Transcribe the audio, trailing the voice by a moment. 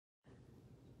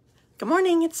Good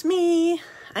morning, it's me.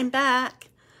 I'm back.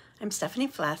 I'm Stephanie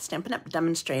Flath, Stampin' Up!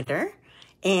 Demonstrator,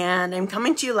 and I'm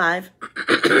coming to you live.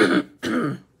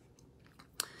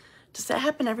 Does that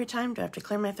happen every time? Do I have to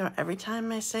clear my throat every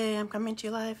time I say I'm coming to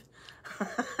you live?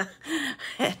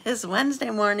 It is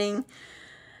Wednesday morning,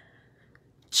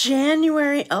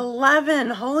 January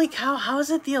 11. Holy cow, how is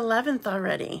it the 11th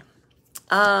already?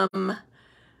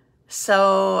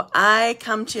 So I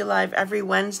come to you live every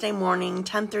Wednesday morning,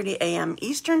 10:30 a.m.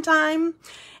 Eastern time,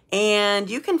 and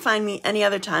you can find me any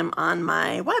other time on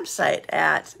my website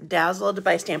at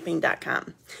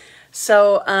dazzledbystamping.com.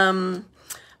 So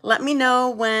let me know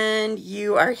when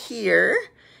you are here,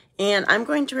 and I'm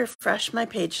going to refresh my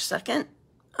page a second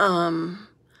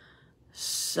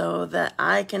so that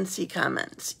I can see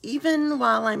comments, even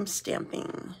while I'm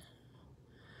stamping.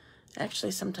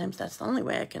 Actually, sometimes that's the only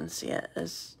way I can see it,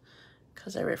 is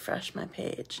because I refresh my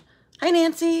page. Hi,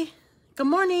 Nancy. Good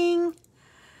morning.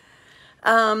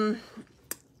 So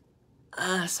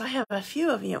I have a few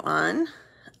of you on,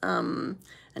 and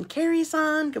Carrie's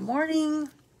on. Good morning.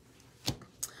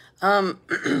 So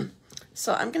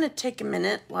I'm going to take a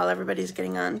minute while everybody's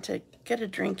getting on to get a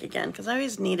drink again, because I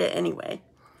always need it anyway.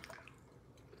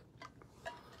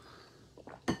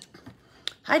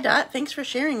 Hi, Dot. Thanks for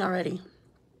sharing already.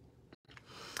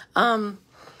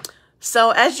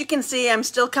 So as you can see, I'm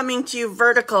still coming to you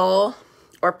vertical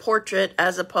or portrait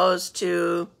as opposed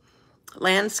to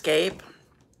landscape.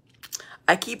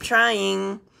 I keep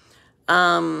trying.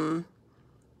 Facebook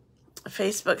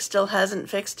still hasn't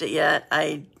fixed it yet.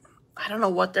 I don't know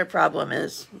what their problem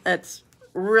is. That's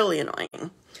really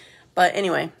annoying. But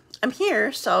anyway, I'm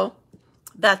here, so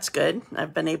that's good.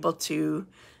 I've been able to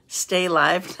stay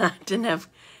live. I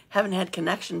haven't had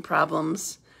connection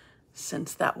problems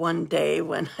since that one day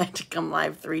when I had to come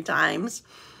live 3 times.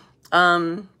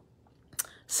 So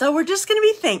we're just going to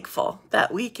be thankful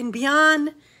that we can be on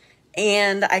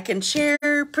and I can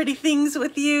share pretty things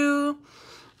with you.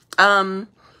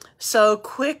 So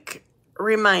quick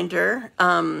reminder,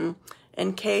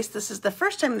 in case this is the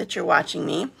first time that you're watching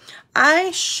me,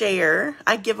 I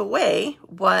give away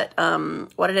what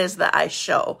it is that I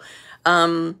show.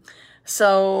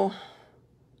 So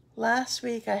last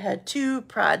week I had 2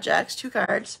 projects, 2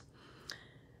 cards.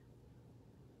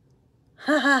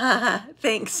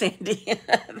 Thanks, Sandy.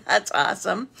 That's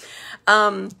awesome.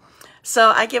 So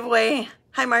I give away,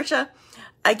 hi Marcia,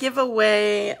 I give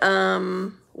away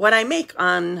what I make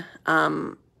on,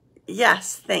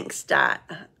 yes, thanks, Dot.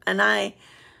 And I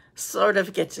sort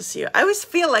of get to see you. I always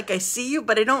feel like I see you,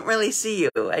 but I don't really see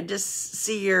you. I just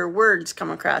see your words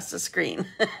come across the screen.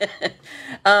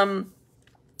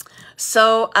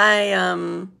 So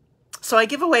I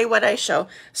give away what I show.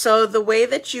 So the way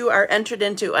that you are entered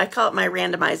into, I call it my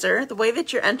randomizer, the way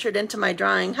that you're entered into my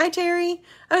drawing, hi Terry,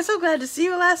 I was so glad to see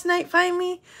you last night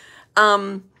finally,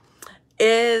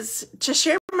 is to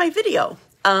share my video.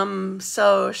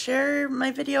 So share my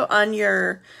video on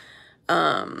your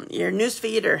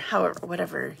newsfeed or however,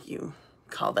 whatever you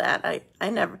call that. I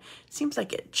never, it seems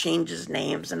like it changes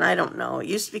names and I don't know. It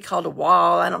used to be called a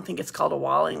wall. I don't think it's called a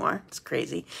wall anymore. It's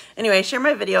crazy. Anyway, share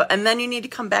my video and then you need to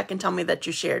come back and tell me that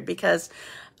you shared because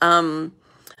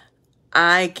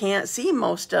I can't see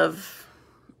most of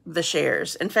the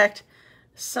shares. In fact,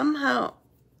 somehow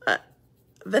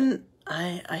then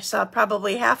I saw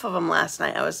probably half of them last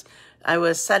night. I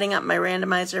was setting up my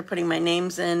randomizer, putting my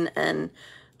names in, and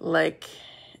like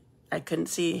I couldn't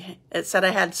see, it said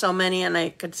I had so many and I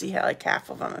could see like half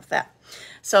of them, if that.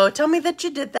 So tell me that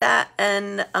you did that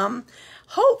and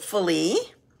hopefully,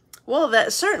 well,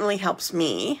 that certainly helps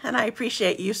me and I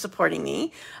appreciate you supporting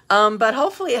me, but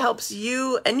hopefully it helps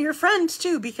you and your friends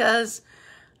too because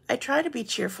I try to be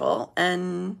cheerful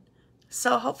and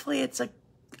so hopefully it's a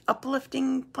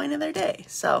uplifting point of their day.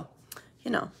 So,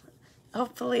 you know,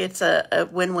 hopefully it's a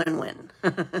win-win-win.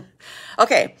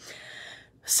 Okay.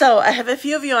 So I have a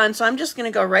few of you on, so I'm just going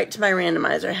to go right to my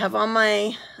randomizer. I have all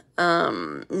my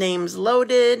names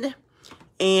loaded,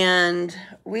 and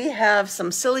we have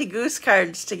some silly goose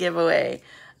cards to give away.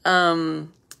 They're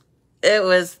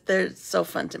so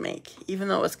fun to make. Even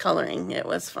though it was coloring, it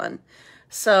was fun.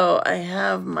 So I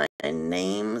have my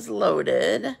names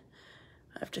loaded. I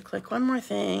have to click one more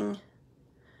thing,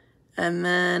 and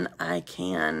then I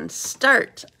can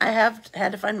start. I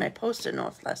had to find my Post-it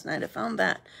notes last night. I found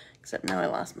that. Except now I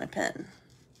lost my pen.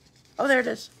 Oh, there it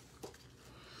is.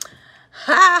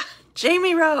 Ha!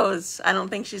 Jamie Rose. I don't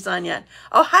think she's on yet.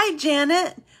 Oh, hi,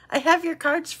 Janet. I have your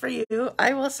cards for you.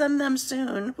 I will send them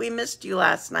soon. We missed you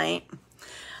last night.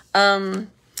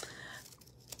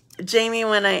 Jamie,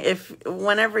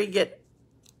 whenever you get,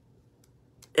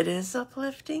 it is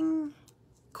uplifting?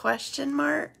 Question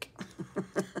mark?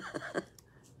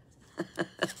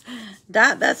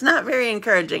 Dot, that's not very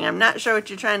encouraging. I'm not sure what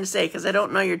you're trying to say because I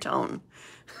don't know your tone.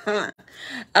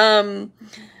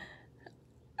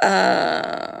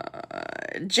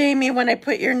 Jamie, when I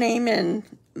put your name in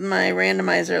my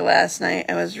randomizer last night,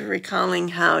 I was recalling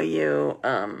how you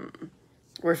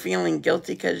were feeling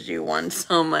guilty because you won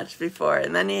so much before.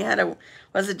 And then you had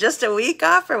was it just a week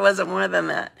off or was it more than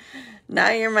that? Now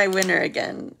you're my winner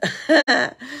again.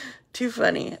 Too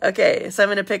funny. Okay, so I'm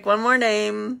going to pick one more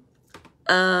name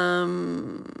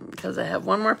because I have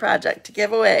one more project to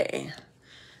give away.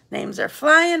 Names are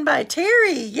flying by.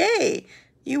 Terry, yay,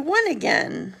 you won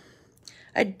again.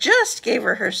 I just gave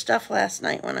her stuff last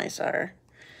night when I saw her.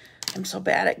 I'm so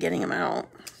bad at getting them out.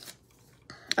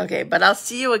 Okay, but I'll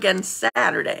see you again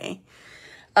Saturday.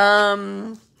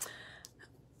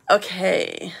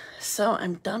 Okay, so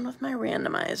I'm done with my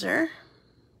randomizer.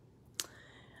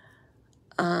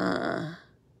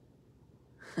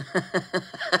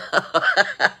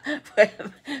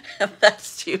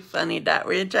 That's too funny, Dot.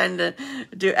 Were you trying to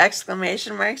do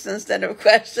exclamation marks instead of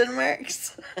question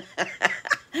marks?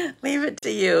 Leave it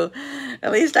to you.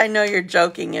 At least I know you're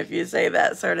joking if you say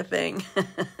that sort of thing.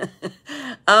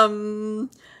 Good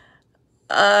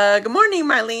morning,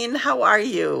 Marlene. How are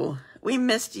you? We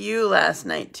missed you last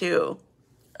night, too.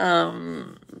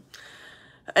 And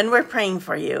we're praying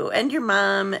for you and your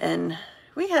mom, and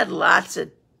we had lots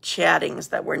of chattings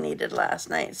that were needed last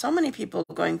night. So many people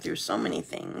going through so many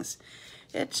things.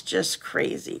 It's just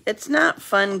crazy. It's not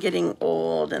fun getting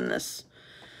old in this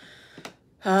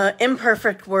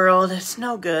imperfect world. It's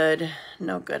no good.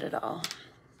 No good at all.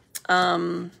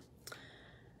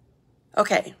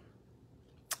 Okay.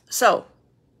 So,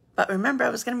 but remember I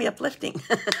was going to be uplifting.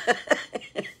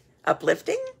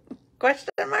 Uplifting? Question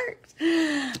marks.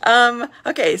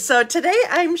 Okay, so today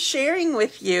I'm sharing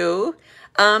with you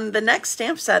the next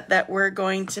stamp set that we're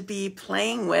going to be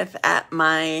playing with at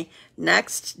my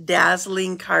next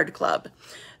Dazzling Card Club.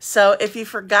 So if you've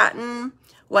forgotten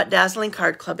what Dazzling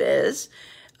Card Club is,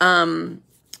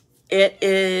 it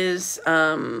is,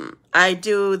 I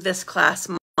do this class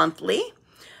monthly.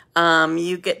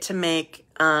 You get to make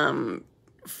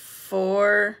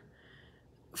four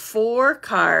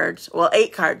cards, well,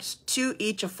 8 cards, 2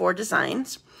 each of 4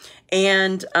 designs.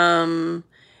 And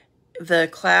the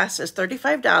class is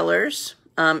 $35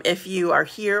 if you are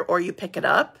here or you pick it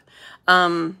up.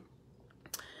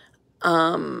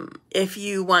 If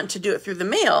you want to do it through the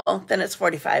mail, then it's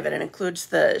 $45, and it includes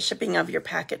the shipping of your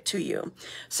packet to you.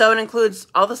 So it includes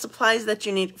all the supplies that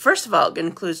you need. First of all, it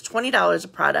includes $20 a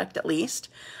product at least,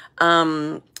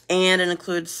 and it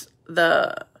includes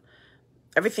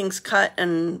everything's cut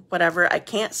and whatever. I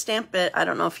can't stamp it. I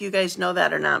don't know if you guys know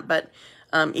that or not, but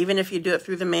even if you do it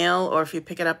through the mail or if you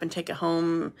pick it up and take it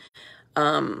home,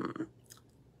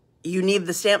 you need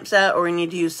the stamp set, or you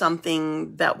need to use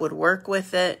something that would work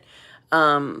with it,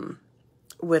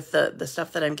 with the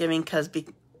stuff that I'm giving, because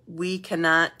we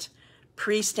cannot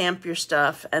pre-stamp your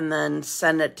stuff and then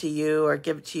send it to you or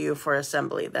give it to you for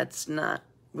assembly. That's not,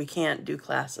 we can't do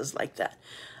classes like that.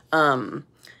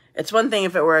 It's one thing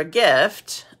if it were a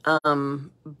gift,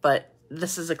 but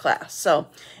this is a class. So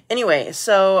anyway,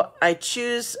 so I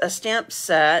choose a stamp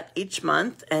set each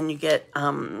month and you get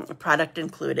a product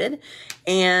included.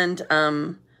 And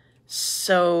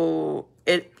so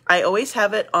I always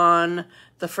have it on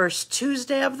the first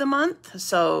Tuesday of the month.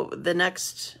 So the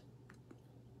next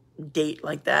date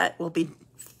like that will be,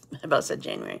 I about said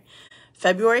January,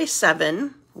 February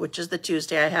 7, which is the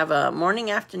Tuesday. I have a morning,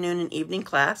 afternoon, and evening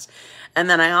class. And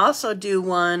then I also do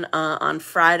one on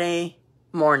Friday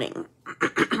morning.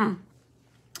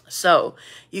 So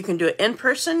you can do it in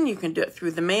person. You can do it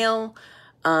through the mail.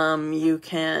 You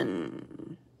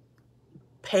can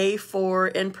pay for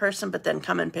in person, but then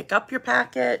come and pick up your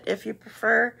packet if you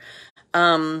prefer.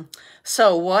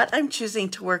 So what I'm choosing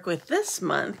to work with this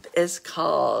month is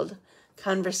called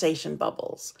Conversation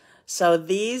Bubbles. So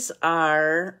these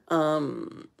are,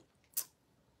 oh,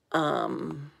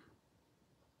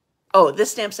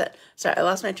 this stamp set. Sorry, I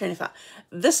lost my train of thought.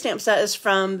 This stamp set is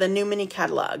from the new mini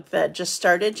catalog that just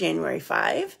started January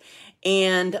 5.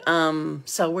 And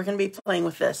so we're going to be playing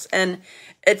with this. And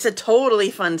it's a totally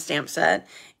fun stamp set.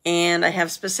 And I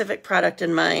have specific product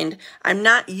in mind. I'm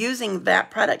not using that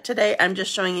product today. I'm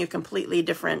just showing you completely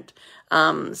different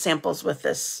samples with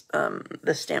this,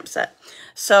 this stamp set.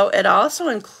 So it also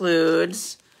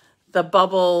includes the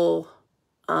bubble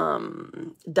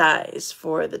dies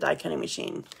for the die cutting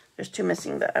machine. There's 2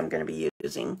 missing that I'm going to be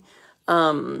using.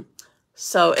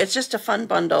 So it's just a fun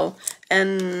bundle.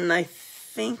 And I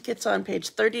think it's on page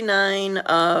 39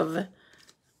 of, did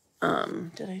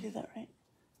I do that right?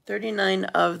 39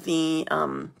 of the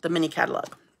mini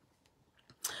catalog.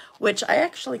 which I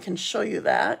actually can show you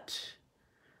that.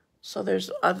 So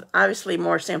there's obviously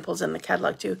more samples in the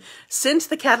catalog too. Since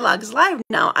the catalog is live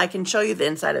now, I can show you the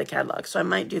inside of the catalog. So I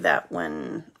might do that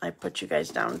when I put you guys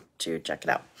down to check it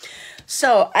out.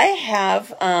 So I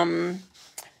have, I'm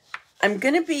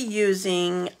going to be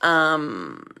using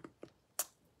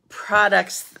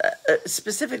products,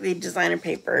 specifically designer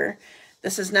paper.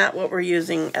 This is not what we're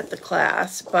using at the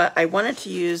class, but I wanted to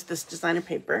use this designer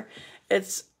paper.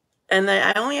 And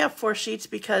I only have 4 sheets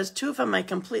because 2 of them I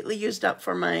completely used up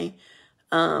for my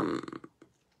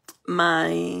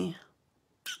my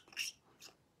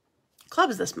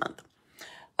clubs this month.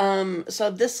 So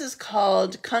this is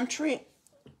called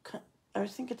I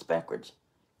think it's backwards.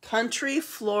 Country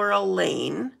Floral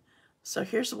Lane. So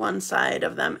here's one side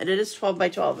of them. And it is 12 by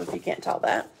 12 if you can't tell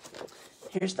that.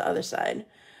 Here's the other side.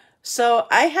 So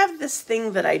I have this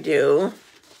thing that I do.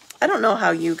 I don't know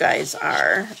how you guys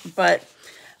are, but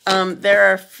there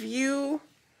are a few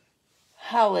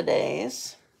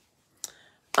holidays,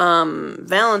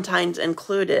 Valentine's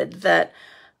included, that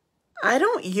I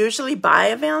don't usually buy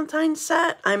a Valentine's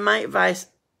set. I might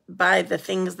buy the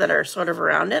things that are sort of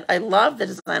around it. I love the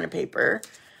designer paper.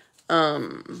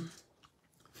 In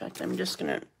fact, I'm just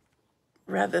going to,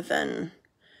 rather than,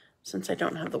 since I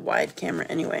don't have the wide camera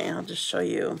anyway, I'll just show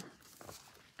you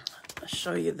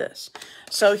this.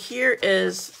 So here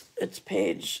is, it's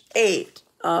page 8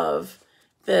 of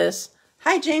this.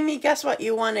 Hi, Jamie, guess what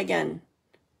you won again?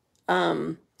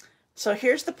 So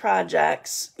here's the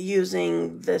projects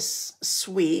using this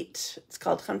suite. It's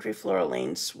called Country Floral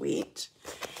Lane Suite.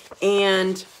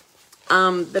 And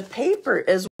the paper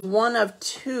is one of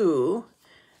 2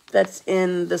 that's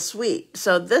in the suite.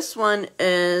 So this one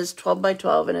is 12 by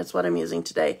 12, and it's what I'm using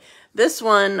today. This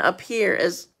one up here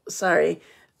is, sorry,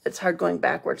 it's hard going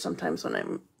backwards sometimes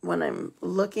when I'm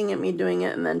looking at me doing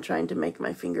it and then trying to make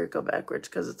my finger go backwards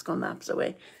because it's going the opposite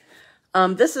way.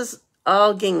 This is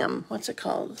all gingham. What's it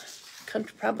called?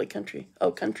 Probably country.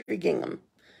 Oh, country gingham.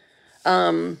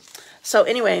 So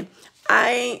anyway,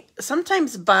 I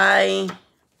sometimes buy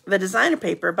the designer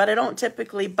paper, but I don't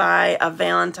typically buy a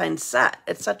Valentine's set.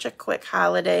 It's such a quick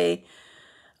holiday.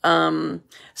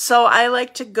 So I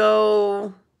like to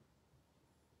go,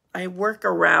 I work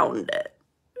around it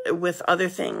with other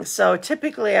things. So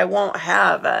typically I won't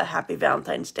have a Happy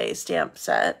Valentine's Day stamp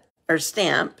set or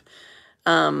stamp.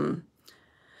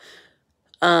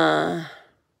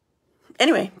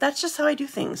 Anyway, that's just how I do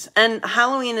things. And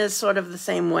Halloween is sort of the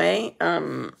same way.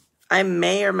 I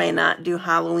may or may not do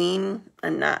Halloween.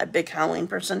 I'm not a big Halloween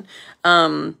person.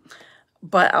 But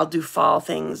I'll do fall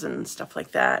things and stuff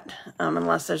like that.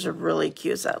 Unless there's a really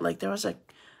cute set. Like there was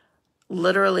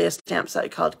literally a stamp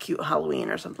set called Cute Halloween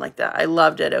or something like that. I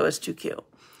loved it. It was too cute.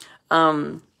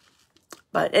 But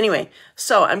anyway,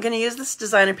 so I'm going to use this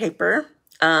designer paper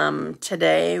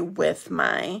today with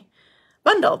my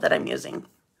bundle that I'm using.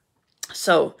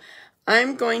 So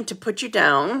I'm going to put you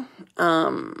down. I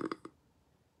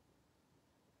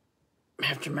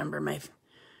have to remember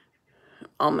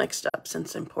all mixed up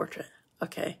since I'm portrait.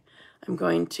 Okay, I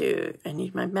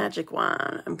need my magic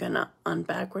wand. I'm going to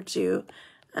unbackwards you.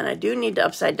 And I do need to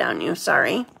upside down you,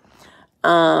 sorry.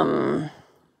 And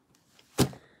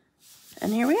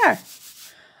here we are.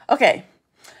 Okay.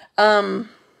 I'm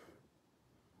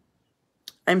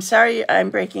sorry I'm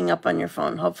breaking up on your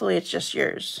phone. Hopefully it's just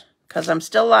yours. Because I'm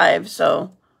still live,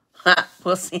 so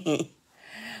we'll see.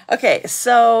 Okay,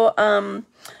 so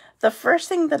the first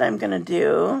thing that I'm going to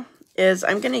do is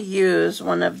I'm going to use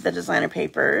one of the designer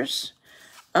papers.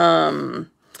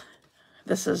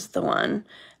 This is the one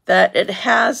that it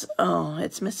has, oh,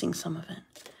 it's missing some of it.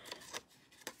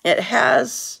 It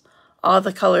has all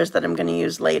the colors that I'm going to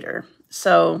use later.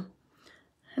 So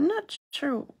I'm not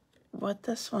sure what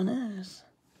this one is.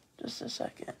 Just a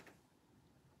second.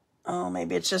 Oh,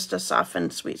 maybe it's just a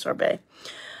softened sweet sorbet.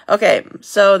 Okay,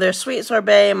 so there's sweet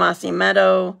sorbet, mossy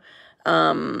meadow,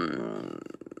 not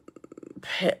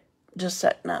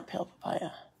pale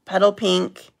papaya, petal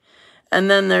pink, and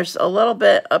then there's a little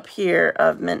bit up here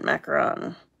of mint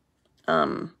macaron.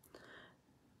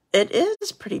 It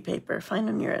is pretty paper. Fine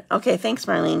when you're it. Okay, thanks,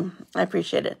 Marlene. I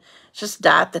appreciate it. It's just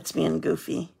Dot that's being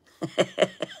goofy,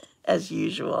 as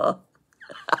usual.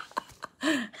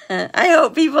 I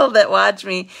hope people that watch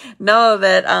me know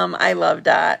that I love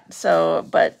Dot. So,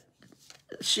 but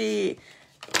she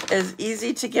is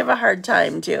easy to give a hard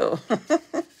time to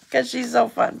because she's so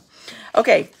fun.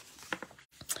 Okay,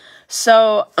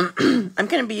 so I'm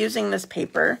going to be using this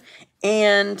paper.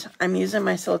 And I'm using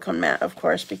my silicone mat, of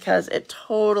course, because it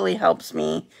totally helps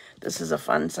me. This is a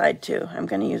fun side, too. I'm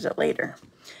going to use it later.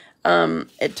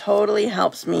 It totally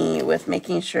helps me with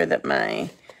making sure that my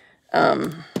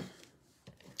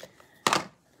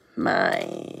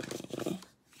my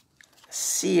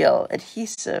seal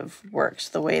adhesive works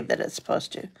the way that it's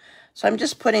supposed to. So I'm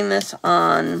just putting this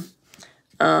on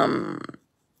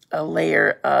a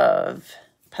layer of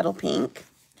Petal Pink.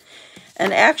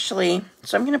 And actually,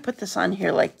 so I'm going to put this on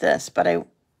here like this, but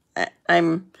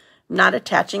I'm not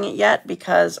attaching it yet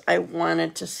because I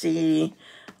wanted to see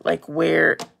like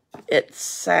where it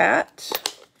sat,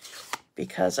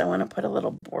 because I want to put a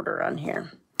little border on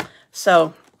here.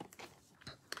 So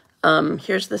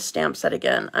here's the stamp set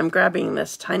again. I'm grabbing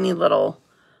this tiny little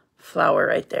flower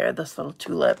right there, this little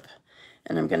tulip,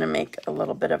 and I'm going to make a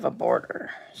little bit of a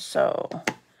border. So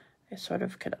I sort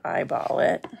of could eyeball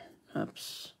it.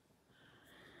 Oops.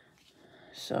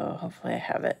 So hopefully I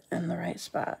have it in the right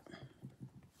spot.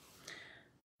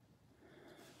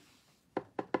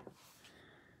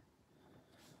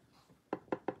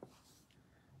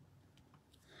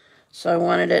 So I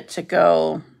wanted it to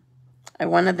go, I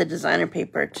wanted the designer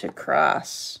paper to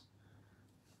cross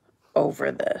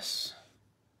over this.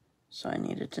 So I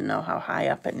needed to know how high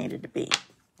up it needed to be.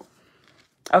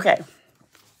 Okay.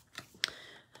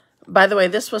 By the way,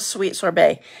 this was Sweet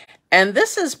Sorbet. And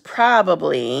this is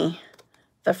probably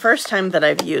the first time that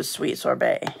I've used Sweet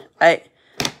Sorbet.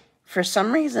 For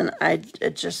some reason,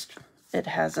 it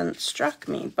hasn't struck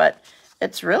me, but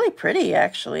it's really pretty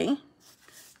actually.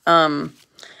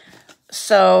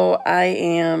 So I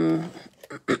am,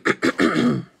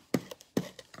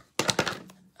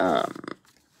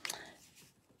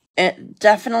 it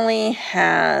definitely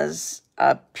has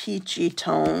a peachy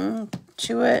tone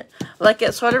to it. Like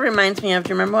it sort of reminds me of, do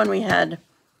you remember when we had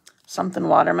something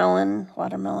watermelon?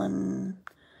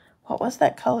 What was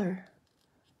that color?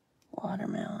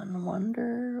 Watermelon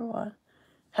Wonder? What?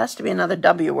 Has to be another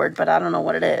W word, but I don't know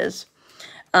what it is.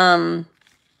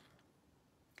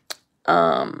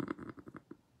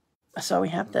 So we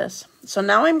have this. So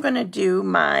now I'm going to do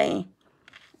my,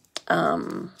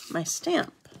 my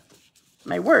stamp,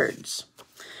 my words.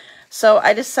 So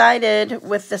I decided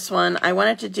with this one, I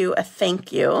wanted to do a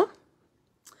thank you.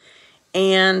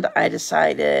 And I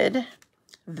decided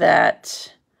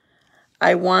that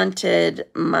I wanted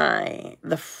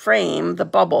the frame, the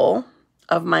bubble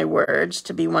of my words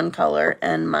to be one color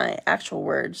and my actual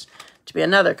words to be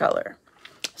another color.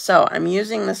 So I'm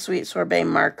using the Sweet Sorbet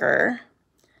marker.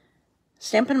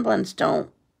 Stampin' Blends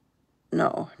don't,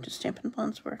 no, do Stampin'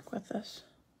 Blends work with this?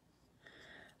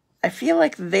 I feel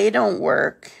like they don't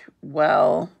work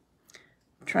well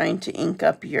trying to ink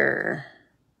up your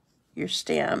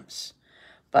stamps.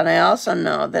 But I also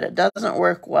know that it doesn't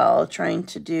work well trying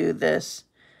to do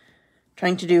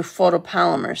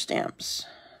photopolymer stamps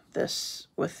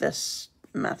with this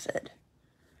method.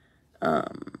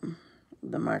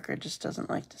 The marker just doesn't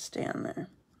like to stay on there.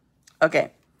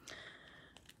 Okay.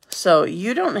 So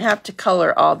you don't have to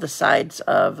color all the sides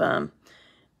of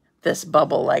this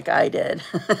bubble like I did.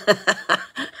 I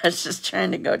was just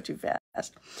trying to go too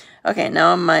fast. Okay,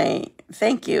 now my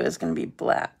thank you is going to be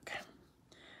black.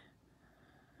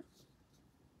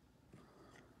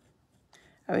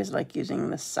 I always like using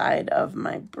the side of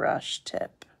my brush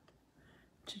tip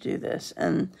to do this.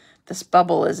 And this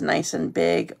bubble is nice and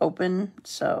big, open,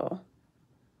 so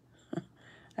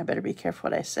I better be careful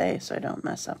what I say so I don't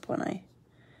mess up when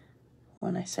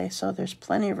I say so. There's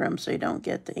plenty of room so you don't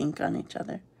get the ink on each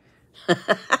other.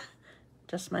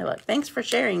 Just my luck. Thanks for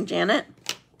sharing, Janet.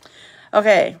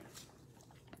 Okay.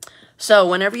 So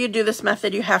whenever you do this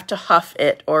method, you have to huff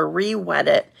it or re-wet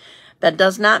it. That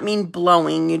does not mean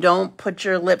blowing. You don't put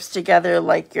your lips together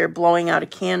like you're blowing out a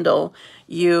candle.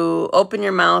 You open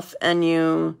your mouth and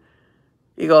you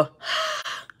go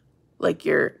like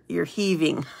you're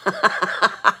heaving.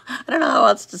 I don't know how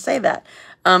else to say that.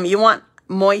 You want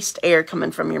moist air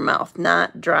coming from your mouth,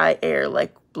 not dry air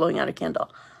like blowing out a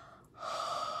candle.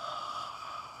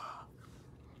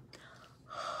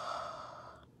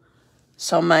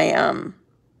 So my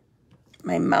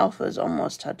mouth was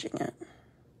almost touching it.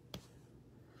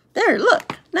 There,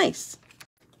 look, nice.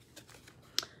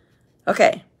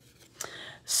 Okay,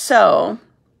 so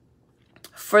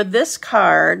for this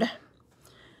card,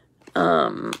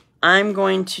 I'm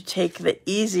going to take the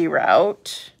easy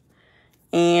route,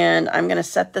 and I'm going to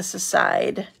set this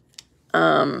aside.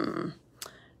 But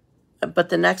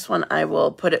the next one, I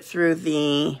will put it through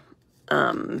the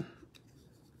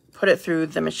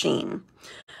machine.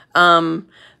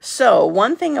 So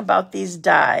one thing about these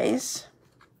dies,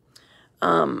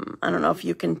 I don't know if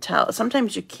you can tell.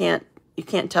 Sometimes you can't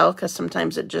tell because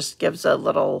sometimes it just gives a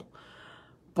little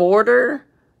border.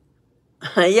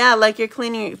 Yeah, like you're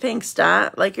cleaning. Thanks,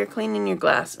 Dot. Like you're cleaning your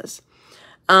glasses.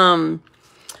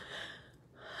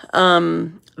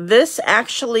 This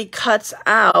actually cuts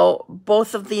out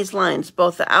both of these lines,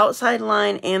 both the outside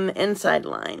line and the inside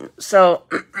line. So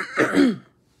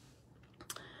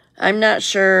I'm not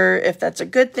sure if that's a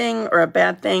good thing or a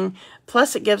bad thing.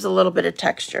 Plus, it gives a little bit of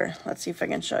texture. Let's see if I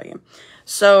can show you.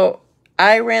 So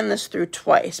I ran this through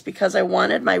twice because I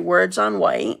wanted my words on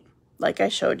white, like I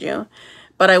showed you.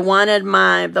 But I wanted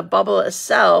the bubble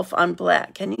itself on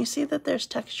black. Can you see that there's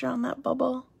texture on that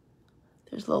bubble?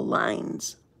 There's little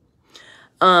lines.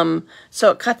 So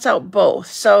it cuts out both.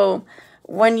 So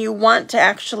when you want to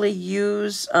actually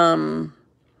use,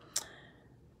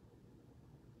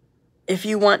 if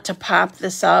you want to pop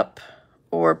this up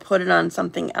or put it on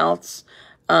something else,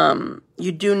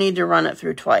 you do need to run it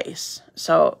through twice.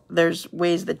 So there's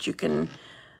ways that you can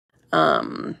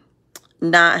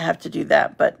not have to do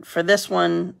that. But for this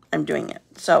one, I'm doing it.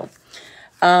 So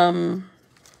I'm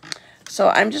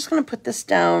just going to put this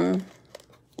down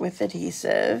with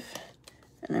adhesive.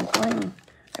 And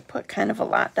I put kind of a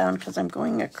lot down because I'm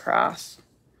going across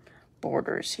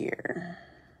borders here.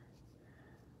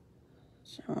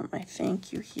 So I want my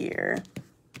thank you here.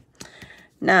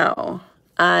 Now,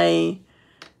 I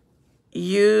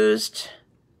used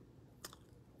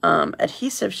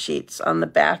adhesive sheets on the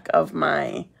back of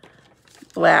my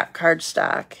black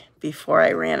cardstock before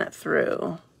I ran it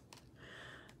through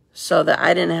so that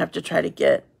I didn't have to try to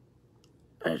get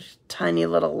a tiny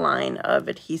little line of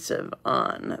adhesive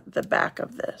on the back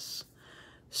of this.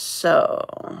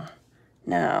 So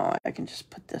now I can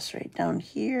just put this right down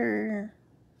here.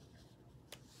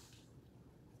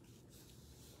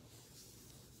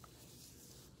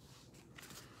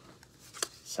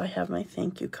 So I have my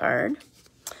thank you card.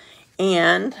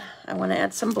 And I want to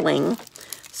add some bling.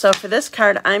 So for this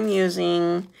card, I'm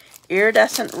using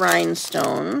iridescent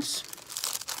rhinestones.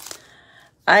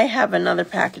 I have another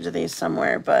package of these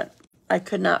somewhere, but I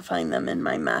could not find them in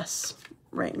my mess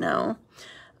right now.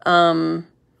 So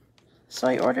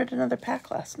I ordered another pack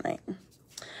last night.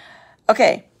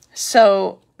 Okay,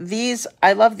 so these,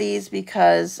 I love these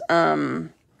because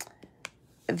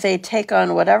they take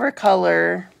on whatever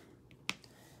color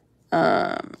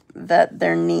that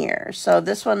they're near. So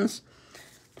this one's,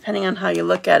 depending on how you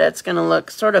look at it, it's going to look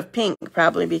sort of pink,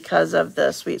 probably because of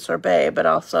the sweet sorbet, but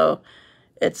also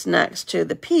it's next to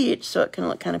the peach, so it can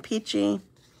look kind of peachy.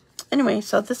 Anyway,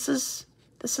 so this is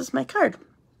my card.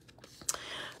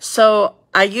 So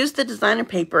I used the designer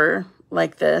paper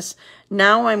like this.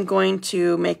 Now I'm going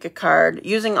to make a card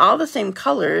using all the same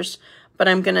colors, but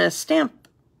I'm going to stamp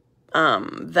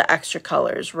the extra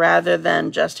colors rather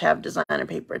than just have designer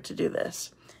paper to do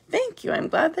this. Thank you. I'm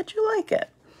glad that you like it.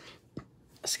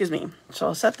 Excuse me. So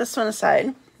I'll set this one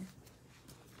aside.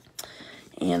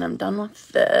 And I'm done with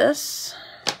this.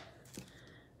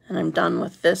 And I'm done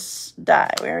with this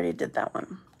die. We already did that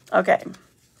one. Okay.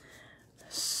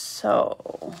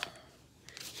 So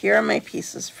here are my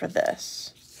pieces for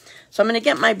this. So I'm going to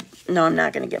get my, no, I'm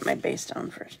not going to get my base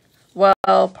down first.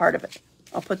 Well, part of it.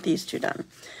 I'll put these two down.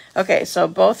 Okay, so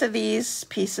both of these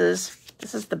pieces,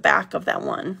 this is the back of that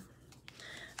one.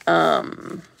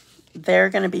 They're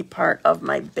going to be part of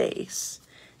my base.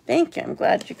 Thank you. I'm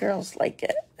glad you girls like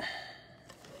it.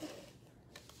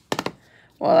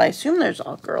 Well, I assume there's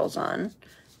all girls on.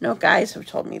 No guys have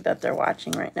told me that they're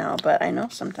watching right now, but I know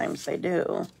sometimes they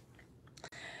do.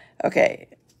 Okay,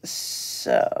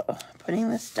 so putting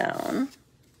this down.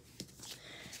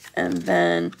 And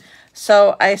then,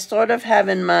 so I sort of have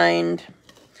in mind,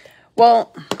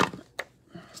 well,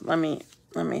 let me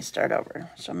start over.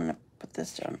 So I'm going to put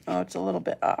this down. Oh, it's a little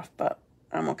bit off, but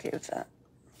I'm okay with that.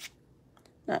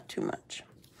 Not too much.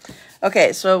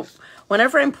 Okay, so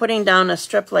whenever I'm putting down a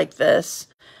strip like this,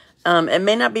 it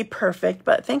may not be perfect,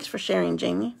 but thanks for sharing,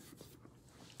 Jamie.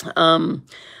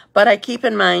 But I keep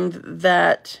in mind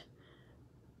that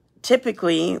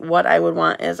typically what I would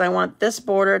want is I want this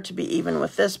border to be even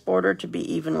with this border to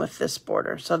be even with this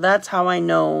border. So that's how I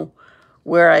know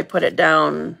where I put it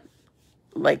down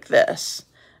like this.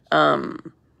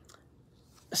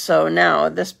 So now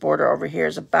this border over here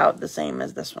is about the same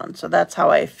as this one. So that's how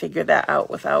I figure that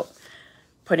out without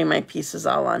putting my pieces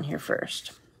all on here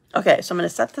first. Okay, so I'm going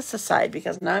to set this aside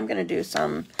because now I'm going to do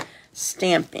some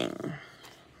stamping.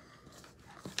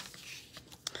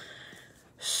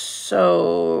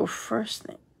 So first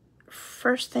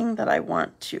thing that I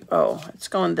want to, oh, it's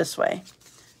going this way.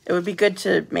 It would be good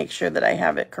to make sure that I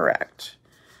have it correct.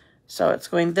 So it's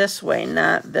going this way,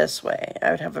 not this way.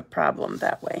 I would have a problem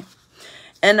that way.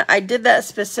 And I did that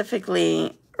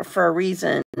specifically for a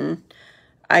reason.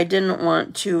 I didn't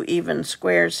want two even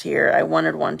squares here. I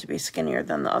wanted one to be skinnier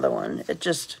than the other one.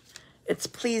 It's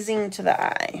pleasing to the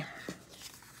eye.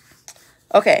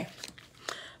 Okay,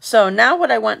 So now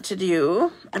what I want to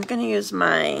do, I'm going to use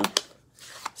my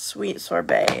Sweet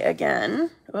Sorbet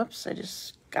again. Whoops, I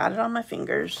just got it on my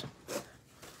fingers.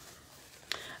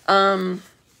 And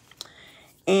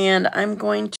I'm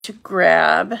going to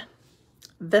grab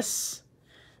this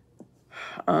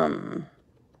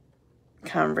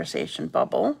conversation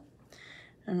bubble,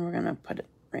 and we're going to put it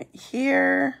right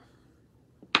here.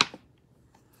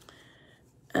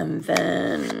 And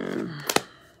then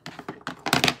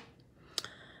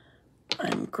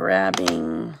I'm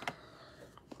grabbing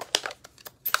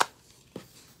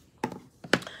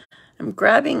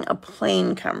a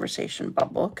plain conversation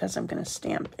bubble because I'm going to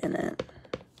stamp in it.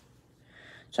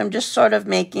 So I'm just sort of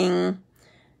making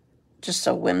just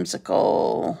a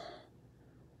whimsical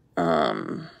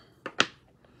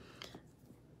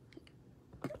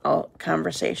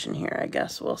conversation here, I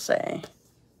guess we'll say.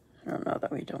 I don't know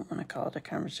that we don't want to call it a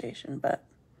conversation, but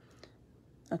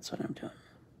that's what I'm doing.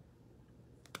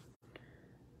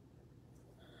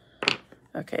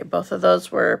 Okay, both of those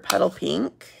were petal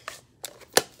pink.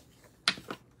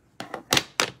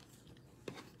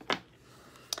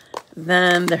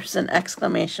 Then there's an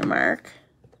exclamation mark.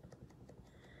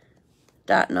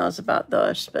 Dot knows about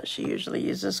those, but she usually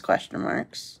uses question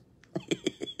marks.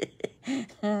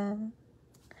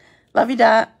 Love you,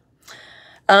 Dot.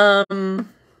 That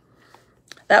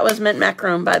was mint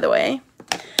macaroon, by the way.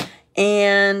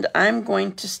 And I'm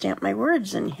going to stamp my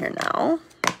words in here now.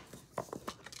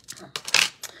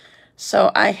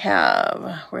 So I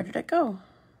have, where did it go?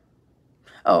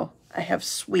 Oh, I have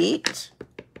sweet.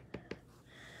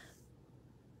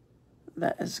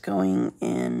 That is going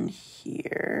in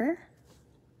here.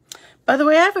 By the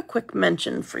way, I have a quick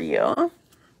mention for you.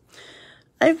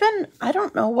 I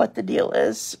don't know what the deal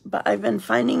is, but I've been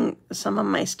finding some of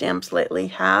my stamps lately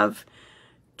have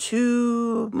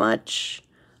too much,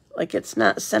 like it's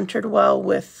not centered well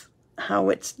with how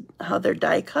they're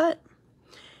die cut.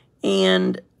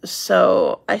 And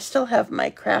so I still have my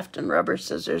craft and rubber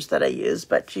scissors that I use,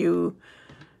 but you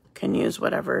can use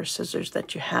whatever scissors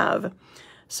that you have.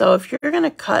 So if you're going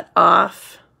to cut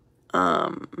off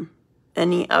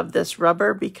any of this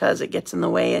rubber because it gets in the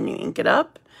way and you ink it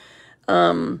up,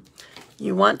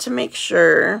 you want to make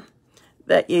sure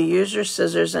that you use your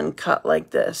scissors and cut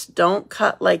like this. Don't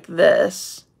cut like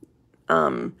this.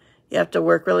 You have to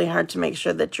work really hard to make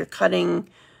sure that you're cutting.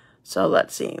 So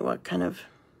let's see, what kind of...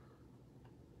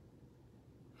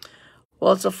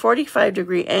 Well, it's a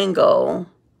 45-degree angle,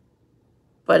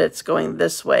 but it's going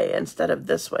this way instead of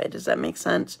this way. Does that make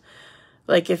sense?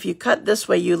 Like if you cut this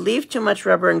way, you leave too much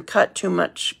rubber and cut too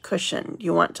much cushion.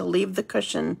 You want to leave the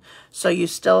cushion so you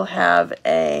still have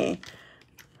a,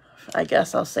 I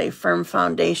guess I'll say, firm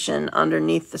foundation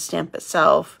underneath the stamp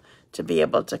itself to be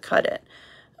able to cut it.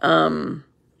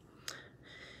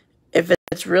 If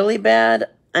it's really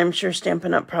bad, I'm sure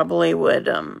Stampin' Up! Probably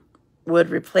would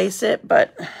replace it,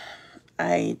 but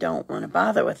I don't want to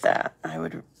bother with that. I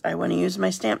want to use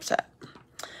my stamp set.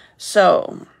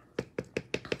 So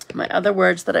my other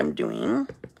words that I'm doing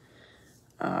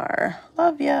are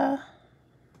love ya.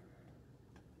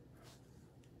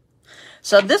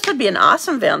 So this would be an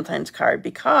awesome Valentine's card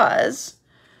because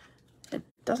it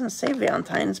doesn't say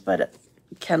Valentine's, but it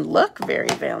can look very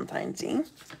Valentine's-y.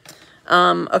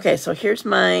 Okay, so here's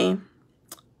my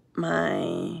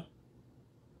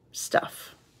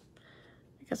stuff.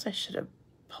 I guess I should have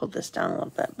pulled this down a little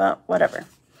bit, but whatever.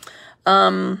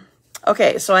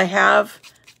 Okay, so I have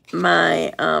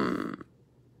my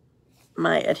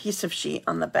my adhesive sheet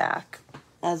on the back,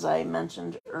 as I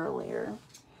mentioned earlier.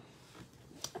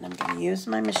 And I'm going to use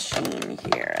my machine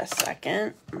here a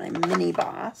second, my mini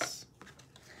boss.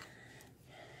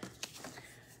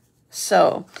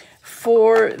 So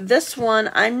for this one,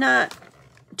 I'm not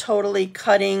totally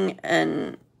cutting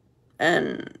and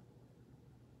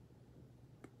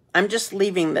I'm just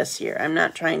leaving this here. I'm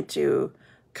not trying to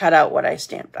cut out what I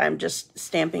stamped. I'm just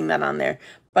stamping that on there.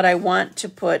 But I want to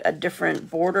put a different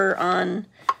border on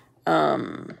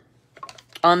the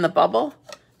bubble.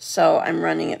 So I'm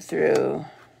running it through,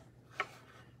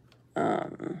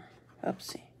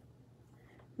 oopsie.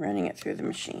 Running it through the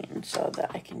machine so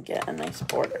that I can get a nice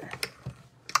border.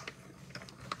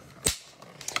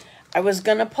 I was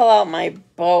going to pull out my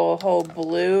boho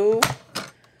blue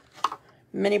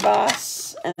mini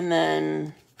boss, and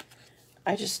then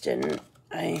I just didn't.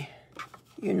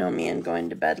 You know me and going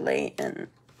to bed late, and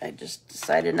I just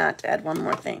decided not to add one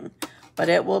more thing. But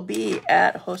it will be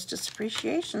at Hostess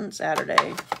Appreciation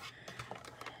Saturday.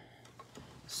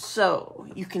 So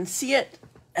you can see it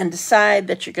and decide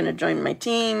that you're going to join my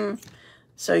team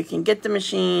so you can get the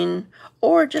machine,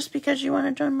 or just because you want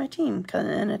to join my team,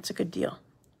 and it's a good deal.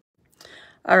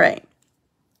 All right.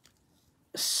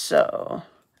 So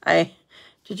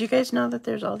did you guys know that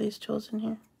there's all these tools in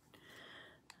here?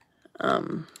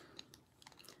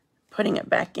 Putting it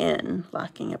back in,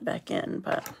 locking it back in,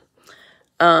 but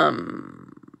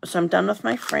so I'm done with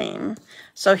my frame.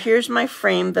 So here's my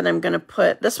frame that I'm going to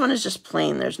put. This one is just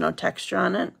plain. There's no texture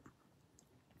on it.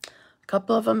 A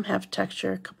couple of them have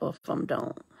texture, a couple of them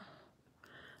don't.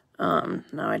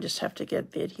 Now I just have to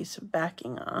get the adhesive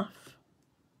backing off.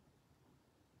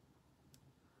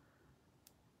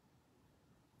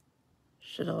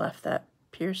 Should have left that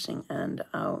piercing end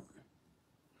out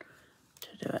to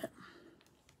do it.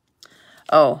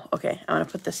 Oh, okay. I want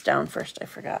to put this down first. I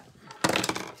forgot.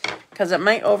 Because it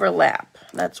might overlap.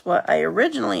 That's what I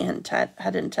originally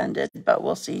had intended, but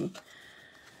we'll see.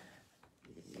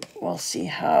 We'll see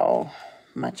how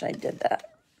much I did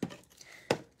that.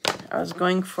 I was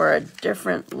going for a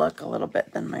different look a little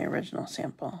bit than my original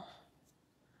sample.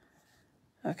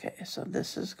 Okay, so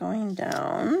this is going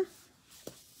down.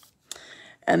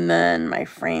 And then my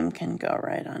frame can go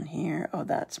right on here. Oh,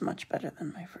 that's much better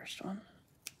than my first one.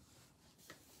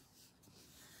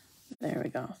 There we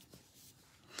go.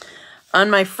 On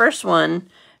my first one,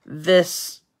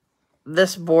 this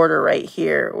border right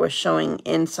here was showing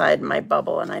inside my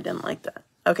bubble, and I didn't like that.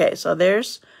 Okay, so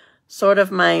there's sort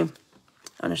of my, I'm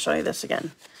going to show you this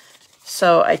again.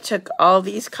 So I took all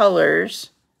these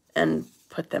colors and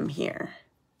put them here.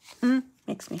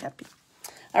 Makes me happy.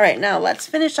 All right, now let's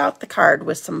finish out the card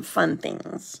with some fun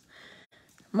things.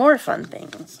 More fun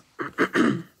things.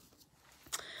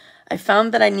 I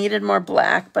found that I needed more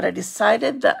black, but I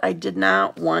decided that I did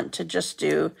not want to just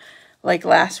do, like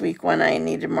last week when I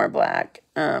needed more black,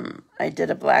 I did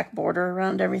a black border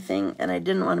around everything, and I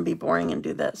didn't want to be boring and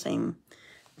do that same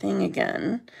thing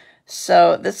again.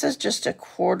 So this is just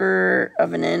 1/4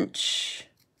 of an inch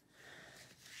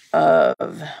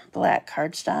of black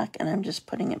cardstock, and I'm just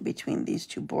putting it between these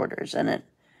two borders, and it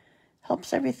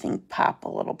helps everything pop a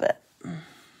little bit.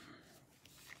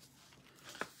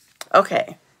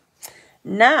 Okay.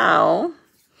 Now,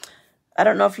 I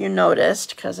don't know if you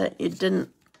noticed, because it didn't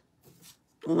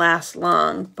last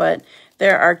long, but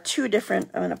there are two different,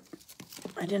 I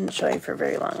didn't show you for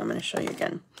very long. I'm going to show you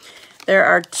again. There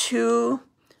are 2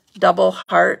 double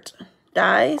heart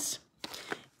dies,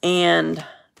 and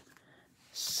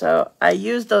so I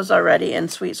used those already in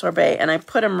Sweet Sorbet, and I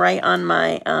put them right on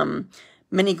my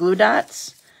mini glue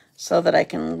dots so that I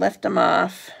can lift them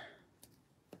off.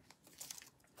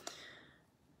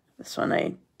 This one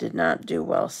I did not do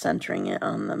well centering it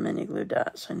on the mini glue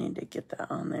dot, so I need to get that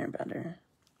on there better.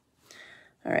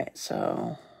 All right,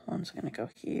 so one's going to go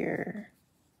here.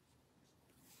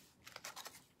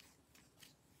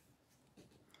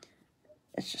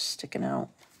 It's just sticking out.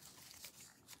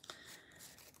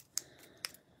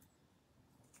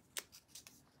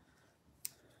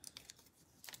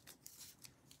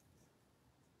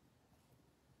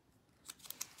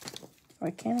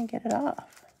 Why can't I get it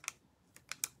off?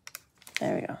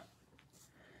 There we go.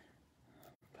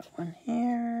 Put one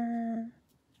here.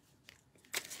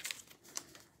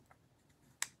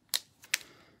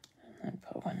 And then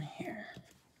put one here.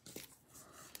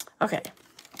 Okay.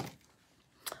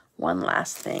 One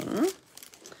last thing.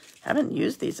 Haven't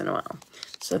used these in a while.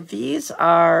 So these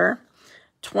are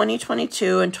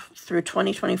 2022 and through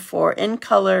 2024 in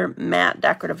color matte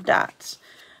decorative dots.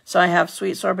 So I have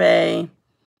Sweet Sorbet.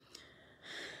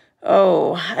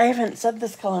 Oh, I haven't said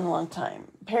this color in a long time.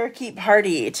 Parakeet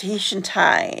Party, Tahitian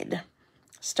Tide,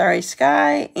 Starry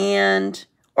Sky, and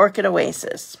Orchid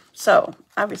Oasis. So,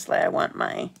 obviously, I want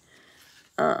my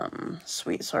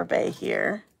Sweet Sorbet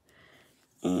here.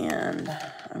 And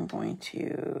I'm going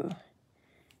to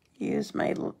use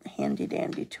my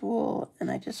handy-dandy tool, and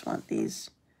I just want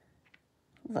these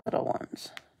little ones.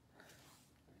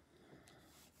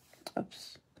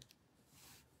 Oops.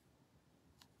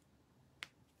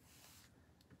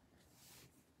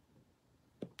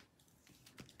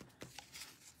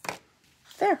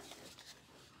 There.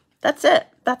 That's it.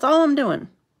 That's all I'm doing.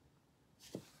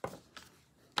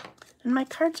 And my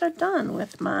cards are done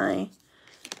with my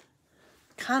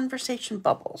conversation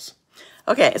bubbles.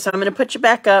 Okay, so I'm going to put you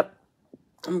back up.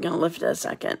 I'm going to lift it a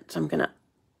second. So I'm going to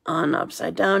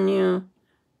upside down you,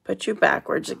 put you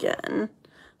backwards again.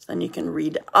 So then you can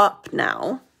read up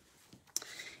now.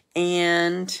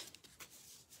 And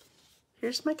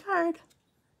here's my card.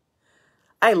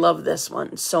 I love this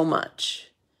one so much.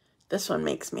 This one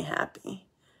makes me happy.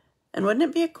 And wouldn't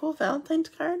it be a cool Valentine's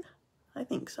card? I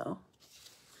think so.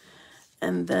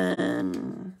 And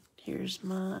then here's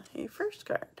my first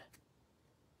card.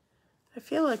 I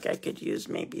feel like I could use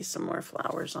maybe some more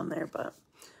flowers on there, but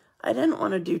I didn't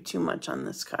want to do too much on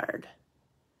this card.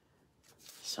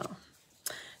 So,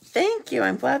 Thank you.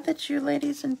 I'm glad that you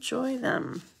ladies enjoy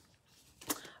them.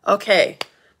 Okay.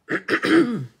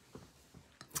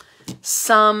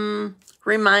 Some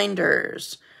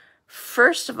reminders.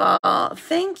 First of all,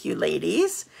 thank you,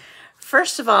 ladies.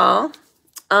 First of all,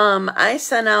 I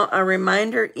sent out a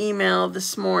reminder email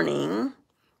this morning.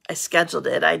 I scheduled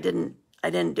it. I didn't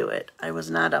do it. I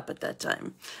was not up at that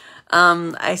time.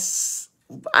 I've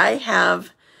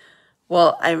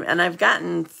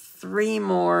gotten three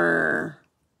more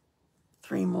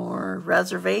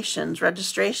registrations.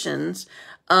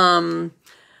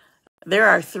 There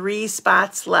are 3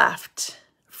 spots left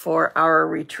for our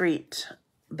retreat.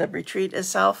 The retreat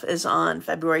itself is on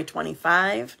February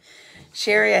 25.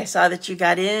 Sherry, I saw that you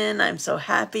got in. I'm so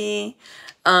happy.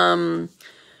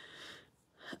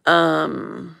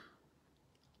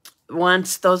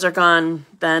 Once those are gone,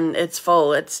 then it's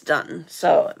full. It's done.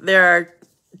 So there are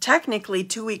technically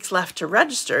 2 weeks left to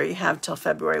register. You have till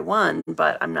February 1,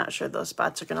 but I'm not sure those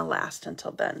spots are going to last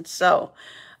until then. So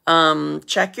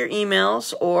check your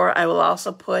emails, or I will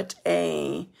also put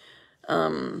a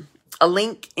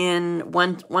link in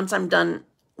once I'm done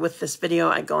with this video.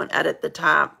 I go and edit the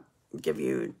top, give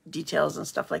you details and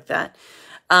stuff like that.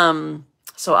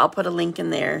 So I'll put a link in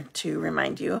there to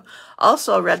remind you.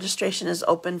 Also, registration is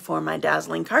open for my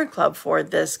Dazzling Card Club for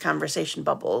this Conversation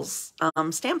Bubbles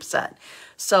stamp set.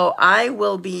 So I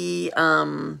will be,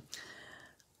 I'll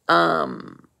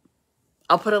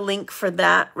put a link for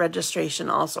that registration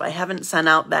also. I haven't sent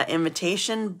out that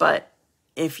invitation, but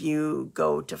if you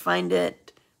go to find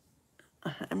it,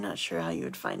 I'm not sure how you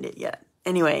would find it yet.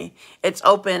 Anyway, it's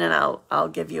open, and I'll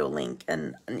give you a link,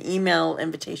 and an email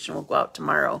invitation will go out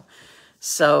tomorrow.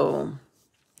 So,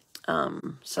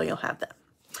 so you'll have that.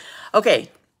 Okay.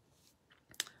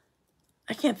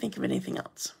 I can't think of anything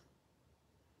else.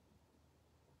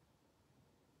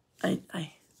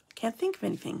 I can't think of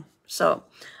anything. So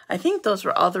I think those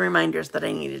were all the reminders that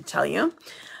I needed to tell you.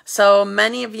 So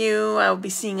many of you I will be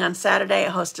seeing on Saturday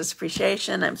at Hostess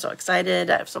Appreciation. I'm so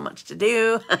excited. I have so much to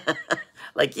do,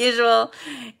 like usual.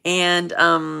 And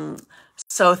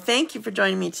so thank you for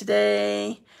joining me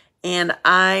today. And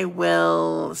I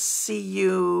will see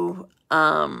you.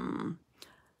 I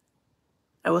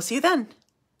will see you then.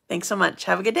 Thanks so much.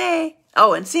 Have a good day.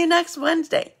 Oh, and see you next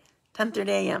Wednesday, 10:30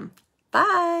 a.m.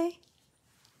 Bye.